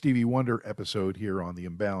have a Stevie Wonder episode here on the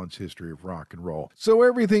Imbalanced History of Rock and Roll. So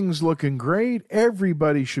everything's looking great.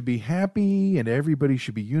 Everybody should be happy and everybody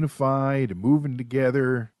should be unified and moving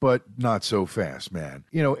together, but not so fast, man.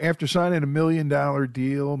 You know, after signing $1 million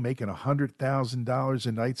deal, making $100,000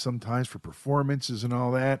 a night sometimes for performances and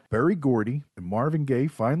all that, Berry Gordy and Marvin Gaye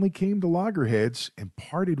finally came to loggerheads and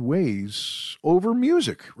parted ways over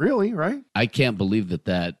music. Really, right? I can't believe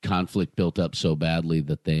that conflict built up so badly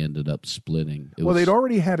that they ended up splitting. They'd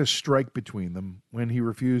already had a strike between them when he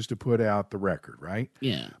refused to put out the record, right?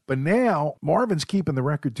 Yeah. But now Marvin's keeping the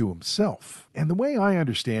record to himself. And the way I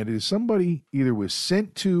understand it is somebody either was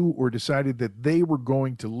sent to or decided that they were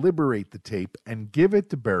going to liberate the tape and give it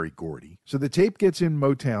to Berry Gordy. So the tape gets in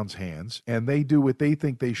Motown's hands and they do what they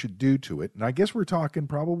think they should do to it. And I guess we're talking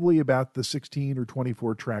probably about the 16 or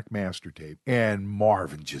 24 track master tape. And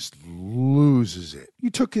Marvin just loses it. You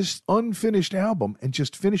took his unfinished album and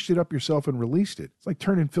just finished it up yourself and released it. It's like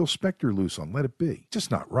turning Phil Spector loose on Let It Be.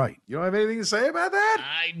 Just not right. You don't have anything to say about that?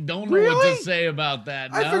 I don't know what to say about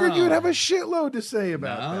that. I figured you would have a shitload to say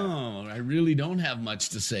about that. No, I really don't have much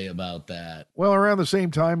to say about that. Well, around the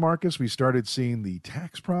same time, Marcus, we started seeing the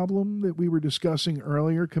tax problem that we were discussing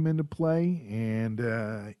earlier come into play,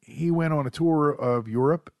 and he went on a tour of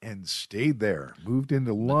Europe and stayed there, moved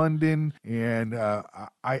into London, and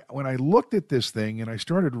when I looked at this thing and I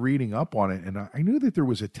started reading up on it, and I knew that there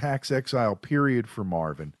was a tax exile period for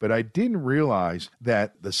Marvin, but I didn't realize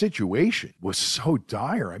that the situation was so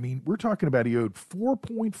dire. I mean, we're talking about he owed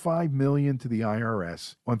 $4.5 million to the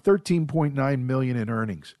IRS on $13.9 million in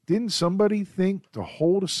earnings. Didn't somebody think to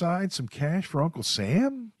hold aside some cash for Uncle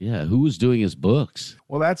Sam? Yeah, who was doing his books?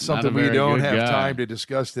 Well, that's Not something a we very don't good have guy. time to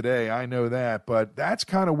discuss today. I know that, but that's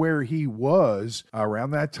kind of where he was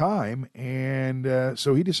around that time. And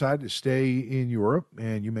so he decided to stay in Europe.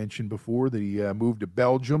 And you mentioned before that he moved to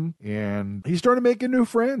Belgium and he started making new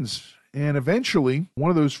friends. And eventually, one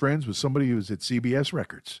of those friends was somebody who was at CBS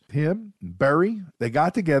Records. Him and Berry, they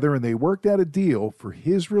got together and they worked out a deal for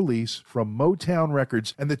his release from Motown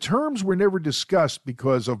Records. And the terms were never discussed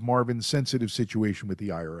because of Marvin's sensitive situation with the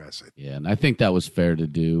IRS. Yeah, and I think that was fair to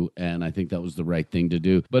do, and I think that was the right thing to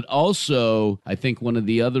do. But also, I think one of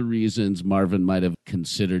the other reasons Marvin might have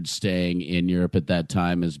considered staying in Europe at that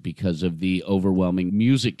time is because of the overwhelming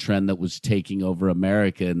music trend that was taking over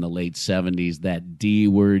America in the late 70s, that D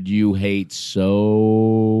word you hate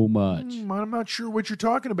so much. I'm not sure what you're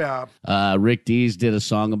talking about. Rick Dees did a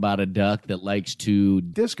song about a duck that likes to...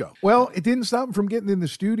 Disco. Well, it didn't stop him from getting in the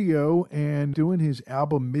studio and doing his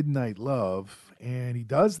album Midnight Love. And he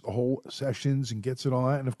does the whole sessions and gets it all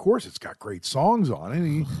out. And of course, it's got great songs on it.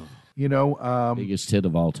 He, biggest hit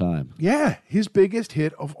of all time. Yeah, his biggest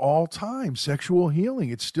hit of all time, Sexual Healing.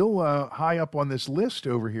 It's still high up on this list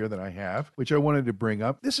over here that I have, which I wanted to bring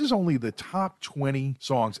up. This is only the top 20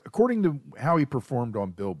 songs, according to how he performed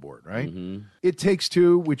on Billboard, right? Mm-hmm. It Takes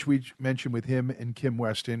Two, which we mentioned with him and Kim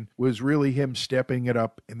Weston, was really him stepping it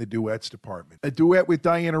up in the duets department. A duet with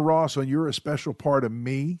Diana Ross on You're a Special Part of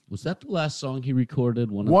Me. Was that the last song he recorded?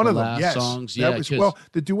 One of the them, last yes. songs? That was,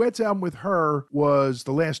 the duets album with her was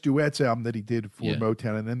the last duets album that he did for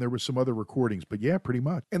Motown, and then there was some other recordings, but yeah, pretty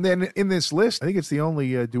much. And then in this list, I think it's the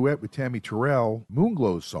only duet with Tammy Terrell,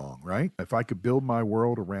 Moonglow's song, right? If I Could Build My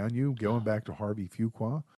World Around You, going back to Harvey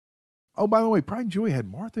Fuqua. Oh, by the way, Pride and Joy had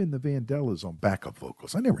Martha and the Vandellas on backup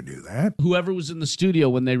vocals. I never knew that. Whoever was in the studio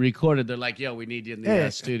when they recorded, they're like, yo, we need you in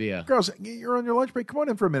the studio. Girls, you're on your lunch break. Come on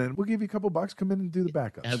in for a minute. We'll give you a couple bucks. Come in and do the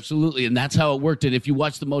backups. Absolutely, and that's how it worked. And if you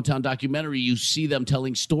watch the Motown documentary, you see them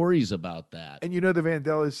telling stories about that. And you know the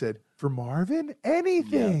Vandellas said, For Marvin,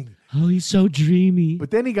 anything. Oh, he's so dreamy. But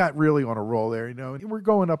then he got really on a roll there, you know. And we're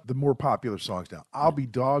going up the more popular songs now. I'll Be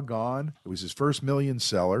Doggone. It was his first million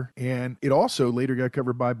seller. And it also later got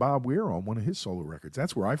covered by Bob Weir on one of his solo records.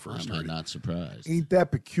 That's where I first heard I'm it. not surprised. Ain't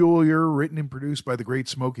That Peculiar, written and produced by the great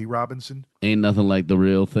Smokey Robinson. Ain't Nothing Like the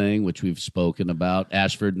Real Thing, which we've spoken about.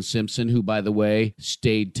 Ashford and Simpson, who, by the way,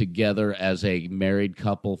 stayed together as a married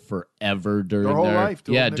couple forever during Their whole life,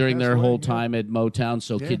 till Nick during their passed whole away, time at Motown.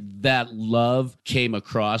 So that love came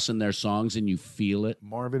across in their songs, and you feel it.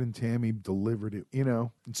 Marvin and Tammy delivered it, you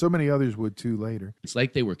know, and so many others would too later. It's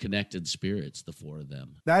like they were connected spirits, the four of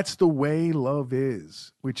them. That's The Way Love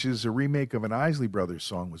Is, which is a remake of an Isley Brothers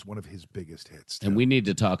song, was one of his biggest hits. Too. And we need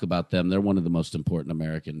to talk about them. They're one of the most important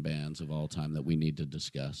American bands of all time that we need to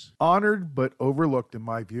discuss. Honored but overlooked, in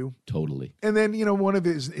my view. Totally. And then, you know, one of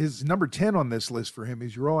his number 10 on this list for him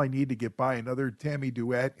is You're All I Need to Get By, another Tammy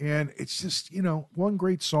duet. And it's just, you know, one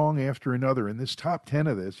great song after another. In this top 10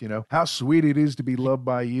 of this, you know, How Sweet It Is to Be Loved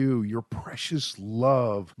by You, Your Precious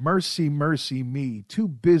Love, Mercy, Mercy Me, Too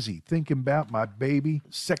Busy Thinking About My Baby,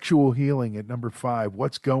 Sexual Healing at number 5,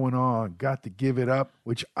 What's Going On, Got to Give It Up,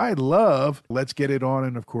 which I love, Let's Get It On,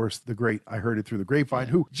 and of course, the great I Heard It Through the Grapevine,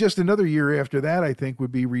 who just another year after that, I think,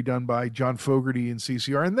 would be redone by John Fogerty and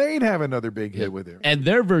CCR, and they'd have another big hit with it. And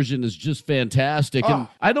their version is just fantastic. And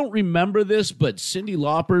I don't remember this, but Cyndi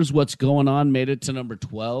Lauper's What's Going On made it to number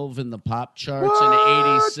 12 in the pop charts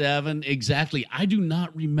in 87. Exactly. I do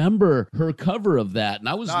not remember her cover of that. And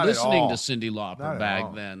I was listening to Cyndi Lauper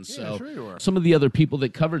back then. So sure you were. Some of the other people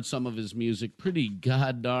that covered some of his music, pretty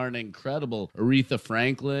god darn incredible. Aretha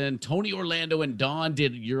Franklin, Tony Orlando and Dawn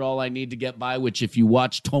did You're All I Need to Get By, which if you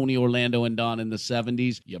watch Tony Orlando and Dawn in the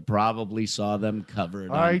 70s, you probably saw them covered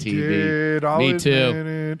on TV. Did. I'll Me too. admit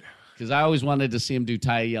it. Because I always wanted to see him do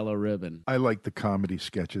Tie a Yellow Ribbon. I like the comedy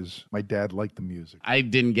sketches. My dad liked the music. I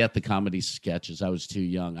didn't get the comedy sketches. I was too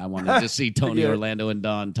young. I wanted to see Tony Orlando and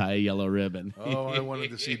Dawn tie a yellow ribbon. Oh, I wanted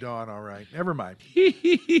to see Dawn. All right. Never mind.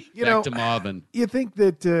 Back to Marvin. You think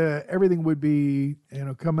that everything would be, you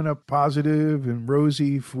know, coming up positive and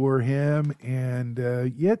rosy for him. And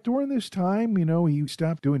yet during this time, you know, he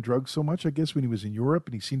stopped doing drugs so much, I guess, when he was in Europe,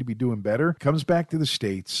 and he seemed to be doing better. Comes back to the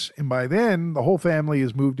States. And by then, the whole family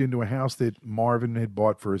has moved into a house that Marvin had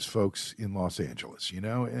bought for his folks in Los Angeles, you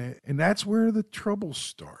know, and that's where the trouble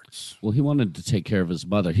starts. Well, he wanted to take care of his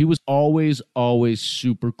mother. He was always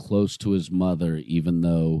super close to his mother, even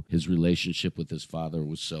though his relationship with his father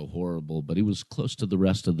was so horrible, but he was close to the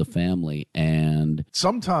rest of the family. And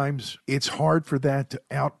sometimes it's hard for that to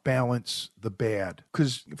outbalance the bad,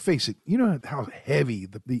 because face it, you know how heavy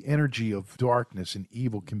the energy of darkness and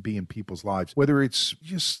evil can be in people's lives, whether it's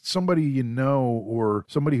just somebody you know or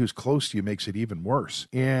somebody who's close to you makes it even worse.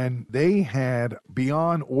 And they had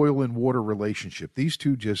beyond oil and water relationship. These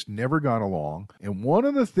two just never got along. And one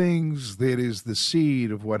of the things that is the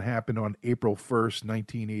seed of what happened on April 1st,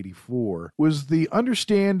 1984, was the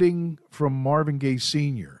understanding from Marvin Gaye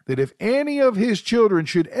Sr. that if any of his children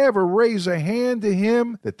should ever raise a hand to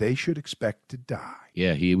him, that they should expect to die.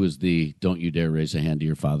 yeah, he was the don't you dare raise a hand to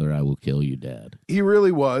your father, I will kill you dad. He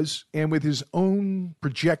really was. And with his own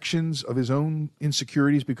projections of his own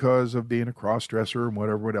insecurities because of being a cross-dresser and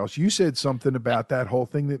whatever else. You said something about that whole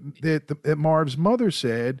thing that Marv's mother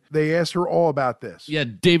said. They asked her all about this. Yeah,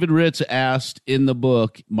 David Ritz asked in the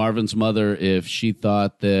book Marvin's mother if she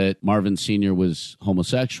thought that Marvin Sr. was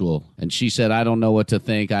homosexual. And she said, I don't know what to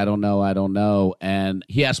think. I don't know. And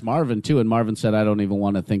he asked Marvin, too. And Marvin said, I don't even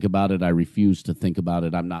want to think about it. I refuse to think about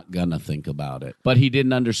it. I'm not going to think about it. But he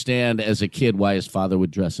didn't understand as a kid why his father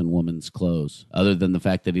would dress in women's clothes, other than the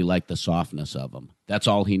fact that he liked the softness of them. That's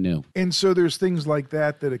all he knew. And so there's things like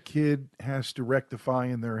that a kid has to rectify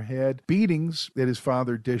in their head. Beatings that his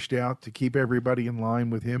father dished out to keep everybody in line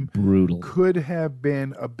with him. Brutal. Could have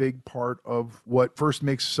been a big part of what first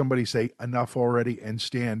makes somebody say enough already and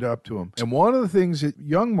stand up to him. And one of the things that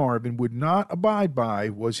young Marvin would not abide by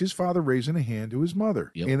was his father raising a hand to his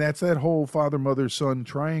mother. Yep. And that's that whole father, mother, son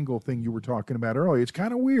triangle thing you were talking about earlier. It's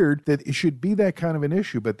kind of weird that it should be that kind of an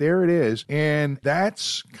issue, but there it is. And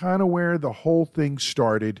that's kind of where the whole thing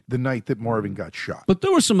started the night that Marvin got shot. But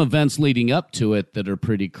there were some events leading up to it that are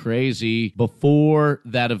pretty crazy. Before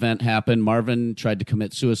that event happened, Marvin tried to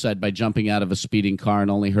commit suicide by jumping out of a speeding car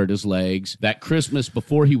and only hurt his legs. That Christmas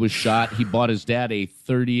before he was shot, he bought his dad a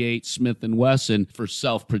 .38 Smith & Wesson for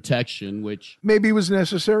self-protection, which maybe was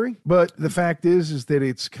necessary, but the fact is that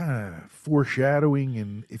it's kind of foreshadowing.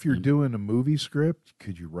 And if you're doing a movie script,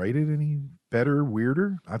 could you write it any better,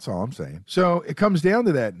 weirder. That's all I'm saying. So it comes down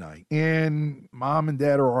to that night, and mom and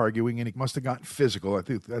dad are arguing, and it must have gotten physical. I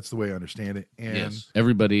think that's the way I understand it. And Yes.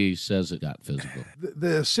 Everybody says it got physical.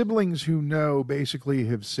 the siblings who know basically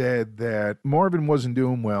have said that Marvin wasn't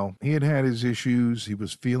doing well. He had his issues. He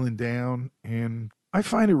was feeling down, and I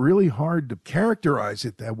find it really hard to characterize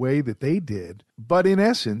it that way that they did. But in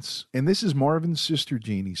essence, and this is Marvin's sister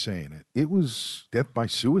Jeannie saying it, it was death by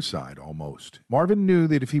suicide almost. Marvin knew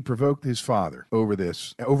that if he provoked his father over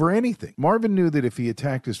this, over anything, Marvin knew that if he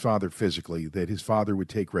attacked his father physically, that his father would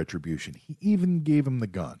take retribution. He even gave him the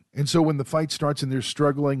gun. And so when the fight starts and they're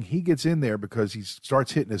struggling, he gets in there because he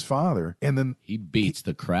starts hitting his father, and then he beats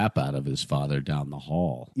the crap out of his father down the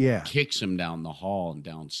hall. Yeah. Kicks him down the hall and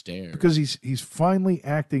downstairs. Because he's finally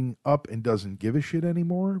acting up and doesn't give a shit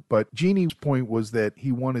anymore. But Jeannie's point was that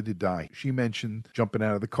he wanted to die. She mentioned jumping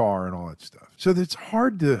out of the car and all that stuff. So it's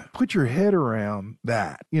hard to put your head around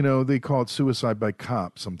that. You know, they call it suicide by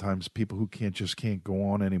cop. Sometimes people who can't go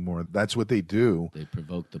on anymore. That's what they do. They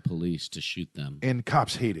provoke the police to shoot them. And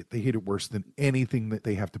cops hate it. They hate it worse than anything that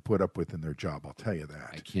they have to put up with in their job. I'll tell you that.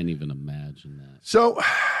 I can't even imagine that. So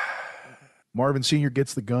Marvin Sr.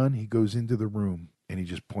 gets the gun. He goes into the room, and he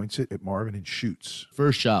just points it at Marvin and shoots.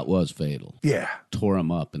 First shot was fatal. Yeah. Tore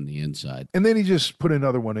him up in the inside. And then he just put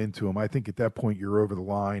another one into him. I think at that point you're over the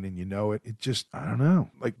line and you know it. It just, I don't know.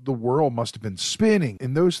 Like the world must have been spinning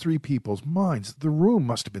in those three people's minds. The room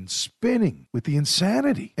must have been spinning with the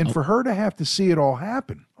insanity. And for her to have to see it all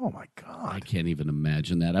happen. Oh my God. I can't even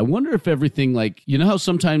imagine that. I wonder if everything, like, you know how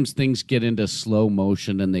sometimes things get into slow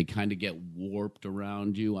motion and they kind of get warped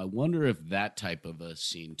around you? I wonder if that type of a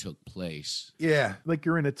scene took place. Yeah, like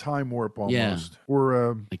you're in a time warp almost. Yeah.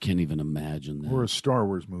 Or I can't even imagine that. or a Star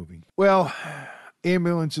Wars movie. Well,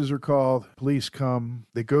 ambulances are called, police come,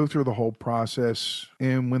 they go through the whole process,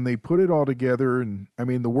 and when they put it all together, and I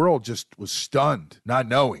mean, the world just was stunned, not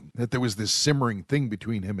knowing that there was this simmering thing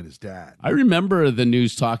between him and his dad. I remember the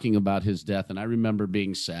news talking about his death, and I remember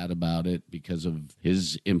being sad about it because of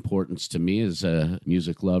his importance to me as a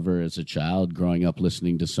music lover, as a child, growing up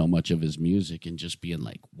listening to so much of his music and just being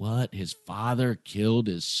like, what? His father killed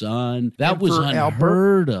his son? That was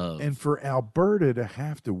unheard of. And for Alberta to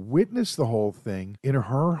have to witness the whole thing in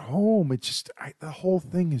her home, it's just, the whole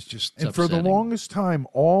thing is just, It's and for the upsetting. longest time,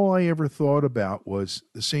 all I ever thought about was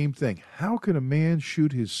the same thing. How could a man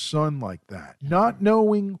shoot his son like that? Not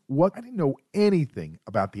knowing what, I didn't know anything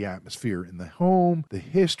about the atmosphere in the home, the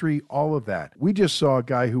history, all of that. We just saw a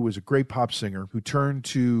guy who was a great pop singer who turned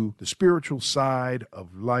to the spiritual side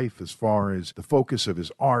of life as far as the focus of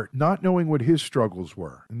his art, not knowing what his struggles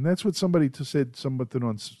were. And that's what somebody said something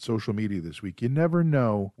on social media this week. You never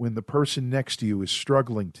know when the person next to you is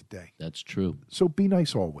struggling today. That's true. So be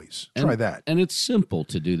nice always. Try that. And it's simple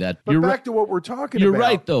to do that. But You're back right. to what we're talking You're about.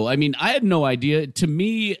 right, though. I mean, I had no idea. To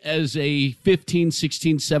me, as a 15,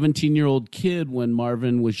 16, 17-year-old kid when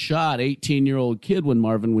Marvin was shot, 18-year-old kid when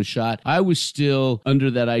Marvin was shot, I was still under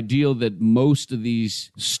that ideal that most of these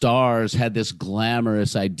stars had this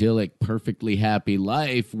glamorous, idyllic, perfectly happy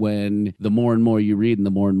life, when the more and more you read and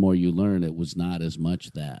the more and more you learn, it was not as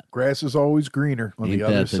much that. Grass is always greener on Ain't the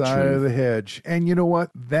other that the side of truth? the hedge. And you know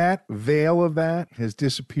what? That veil of that has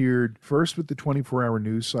disappeared first with the 24-hour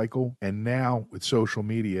news cycle and now with social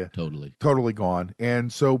media. Totally gone.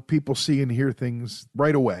 And so people see and hear things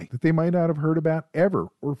right away that they might not have heard about ever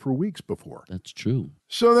or for weeks before. That's true.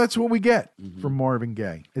 So that's what we get from Marvin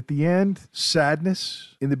Gaye. At the end,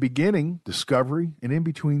 sadness. In the beginning, discovery. And in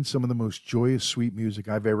between, some of the most joyous, sweet music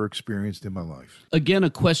I've ever experienced in my life. Again, a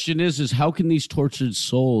question is how can these tortured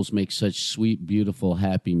souls make such sweet, beautiful,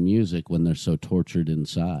 happy music when they're so tortured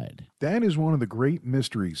inside? That is one of the great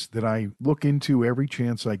mysteries that I look into every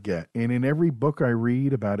chance I get. And in every book I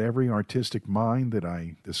read about every artistic mind that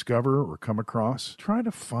I discover or come across, try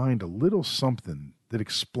to find a little something that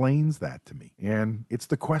explains that to me. And it's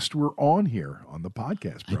the quest we're on here on the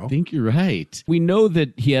podcast, bro. I think you're right. We know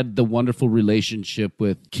that he had the wonderful relationship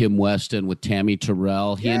with Kim West and with Tammy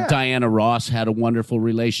Terrell. He and Diana Ross had a wonderful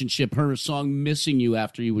relationship. Her song Missing You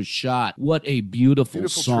after he was shot. What a beautiful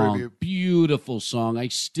song. tribute. Beautiful song. I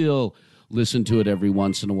still listen to it every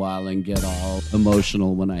once in a while and get all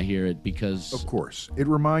emotional when I hear it because... Of course. It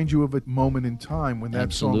reminds you of a moment in time when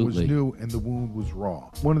that song was new and the wound was raw.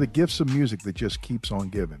 One of the gifts of music that just keeps on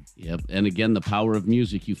giving. Yep. And again, the power of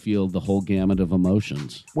music, you feel the whole gamut of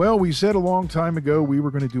emotions. Well, we said a long time ago we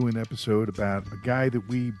were going to do an episode about a guy that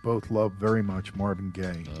we both love very much, Marvin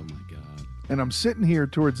Gaye. Oh, my God. And I'm sitting here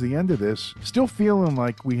towards the end of this, still feeling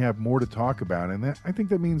like we have more to talk about. And I think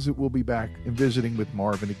that means that we'll be back and visiting with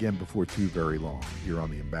Marvin again before too very long here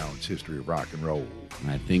on the Imbalanced History of Rock and Roll.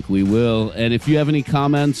 I think we will. And if you have any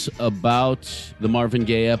comments about the Marvin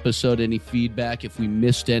Gaye episode, any feedback, if we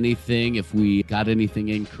missed anything, if we got anything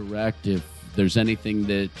incorrect, if there's anything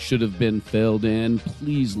that should have been filled in,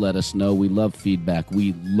 please let us know. We love feedback.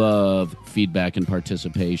 We love feedback and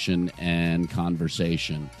participation and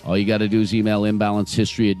conversation. All you got to do is email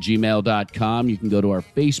imbalancedhistory@gmail.com. You can go to our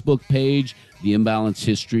Facebook page, The Imbalanced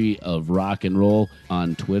History of Rock and Roll,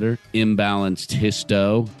 on Twitter, Imbalanced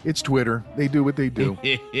Histo. It's Twitter. They do what they do.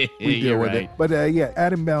 We deal with it. But yeah,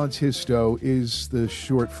 at Imbalanced Histo is the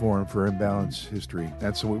short form for Imbalanced History.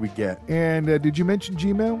 That's what we get. And did you mention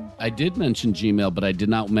Gmail? I did mention Gmail, but I did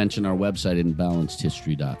not mention our website,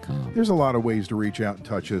 imbalancedhistory.com. There's a lot of ways to reach out and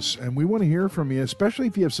touch us, and we want to hear from you, especially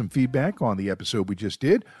if you have some feedback on the episode we just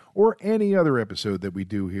did or any other episode that we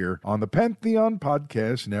do here on the Pantheon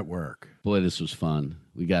Podcast Network. Boy, this was fun.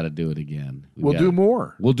 We got to do it again. We'll do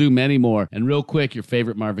more. We'll do many more. And real quick, your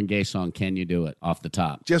favorite Marvin Gaye song, Can You Do It? Off the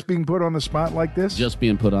top. Just being put on the spot like this? Just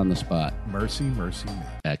being put on the spot. Mercy, mercy me.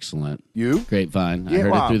 Excellent. You? Grapevine. Yeah, I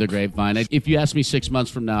heard wow. it through the grapevine. If you ask me 6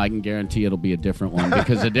 months from now, I can guarantee it'll be a different one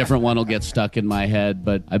because a different one will get stuck in my head.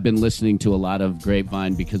 But I've been listening to a lot of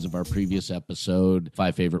Grapevine because of our previous episode,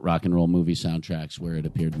 5 favorite rock and roll movie soundtracks, where it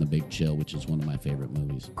appeared in The Big Chill, which is one of my favorite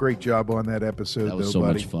movies. Great job on that episode, That was though, so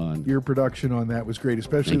buddy. much fun. Your production on that was great,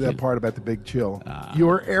 especially Thank that you. part about the Big Chill.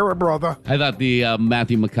 Your era, brother. I thought the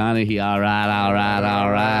Matthew McConaughey, all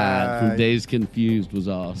right, from right. Days Confused was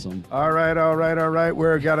awesome. All right.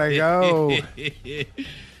 Where gotta go?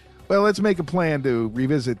 Well, let's make a plan to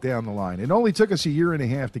revisit down the line. It only took us a year and a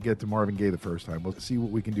half to get to Marvin Gaye the first time. We'll see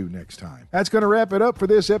what we can do next time. That's going to wrap it up for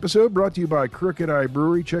this episode, brought to you by Crooked Eye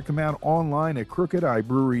Brewery. Check them out online at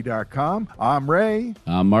crookedeyebrewery.com. I'm Ray.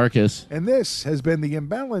 I'm Marcus And this has been the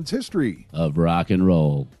Imbalanced History of Rock and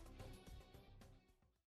Roll.